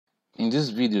In this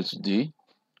video today,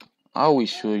 I will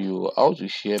show you how to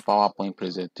share PowerPoint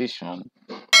presentation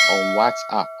on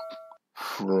WhatsApp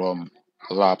from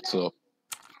laptop.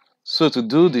 So to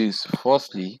do this,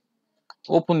 firstly,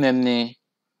 open any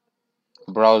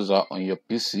browser on your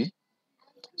PC.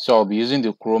 So I'll be using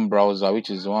the Chrome browser,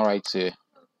 which is the one right here.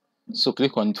 So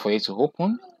click on it for it to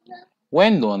open.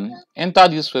 When done, enter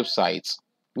this website,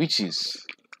 which is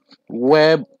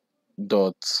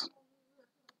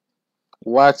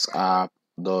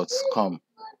web.whatsapp.com.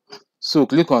 So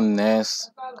click on next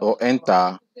or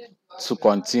enter to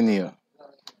continue.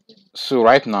 So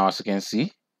right now, as you can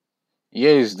see,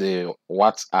 here is the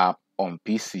WhatsApp on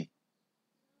PC.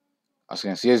 As you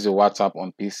can see, here's the WhatsApp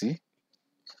on PC.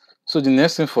 So the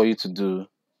next thing for you to do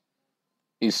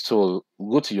is to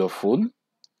go to your phone.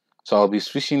 So I'll be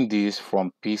switching this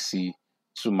from PC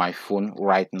to my phone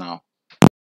right now.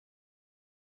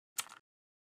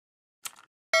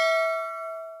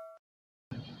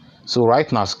 So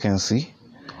right now, as you can see,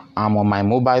 I'm on my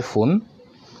mobile phone.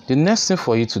 The next thing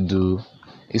for you to do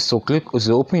is to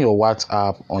open your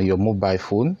WhatsApp on your mobile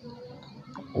phone.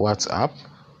 WhatsApp.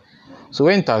 So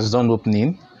when it has done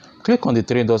opening, click on the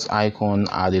three dots icon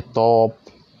at the top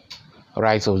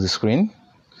right of the screen.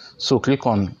 So click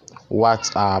on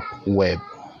WhatsApp web.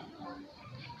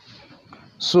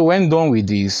 So when done with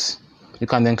this, you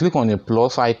can then click on the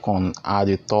plus icon at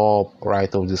the top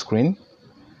right of the screen.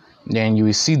 Then you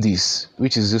will see this,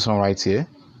 which is this one right here.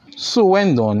 So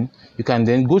when done, you can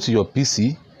then go to your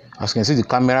PC. As you can see the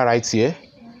camera right here.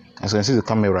 As you can see the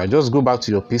camera, just go back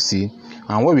to your PC,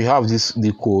 and where we have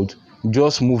the code,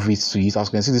 just move it to it. As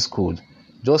you can see this code,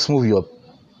 just move your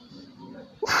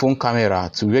phone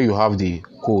camera to where you have the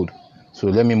code. So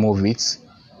let me move it.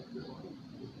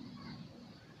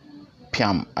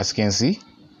 Piam, as you can see.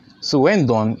 So when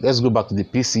done, let's go back to the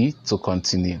PC to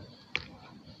continue.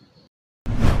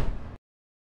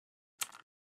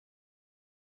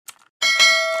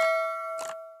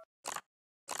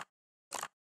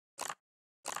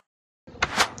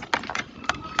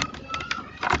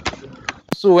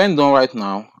 So when done right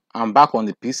now, I'm back on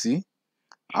the PC.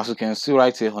 As you can see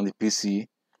right here on the PC,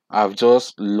 I've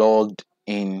just logged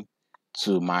in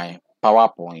to my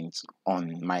PowerPoint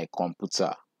on my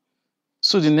computer.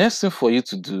 So the next thing for you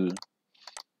to do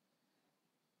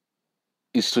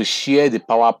is to share the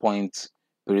PowerPoint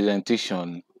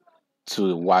presentation to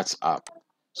WhatsApp.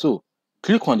 So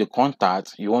click on the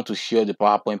contact you want to share the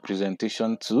PowerPoint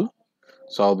presentation to.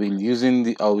 So I'll be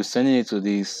sending it to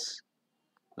this.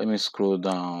 Let me scroll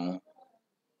down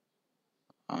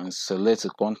and select a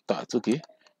contact. Okay,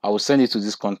 I will send it to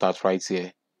this contact right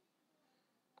here.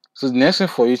 So the next thing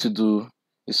for you to do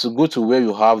is to go to where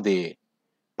you have the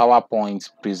PowerPoint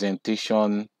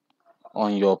presentation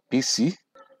on your PC.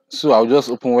 So I'll just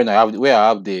open where I have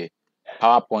the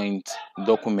PowerPoint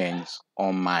documents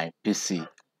on my PC.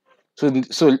 So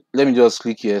let me just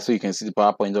click here so you can see the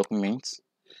PowerPoint documents.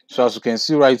 So as you can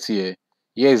see right here,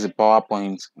 here is the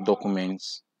PowerPoint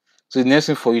documents. So the next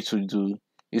thing for you to do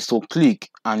is to click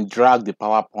and drag the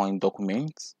PowerPoint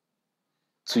documents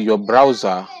to your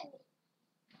browser,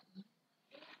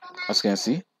 as you can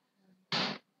see.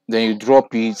 Then you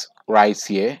drop it right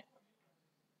here.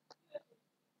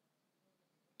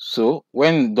 So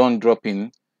when done dropping,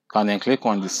 you can then click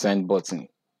on the send button.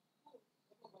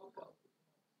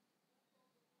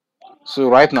 So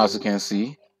right now, as you can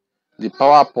see, the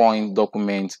PowerPoint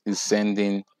document is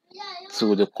sending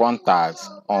to the contacts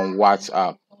on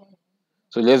WhatsApp.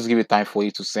 So let's give it time for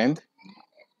it to send.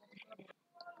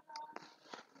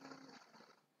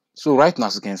 So right now,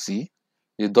 as you can see,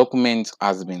 the document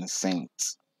has been sent.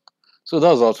 So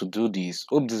that's how to do this.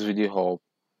 Hope this video helped.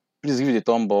 Please give it a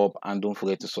thumb up and don't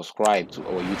forget to subscribe to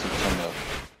our YouTube channel.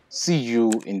 See you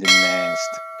in the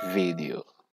next video.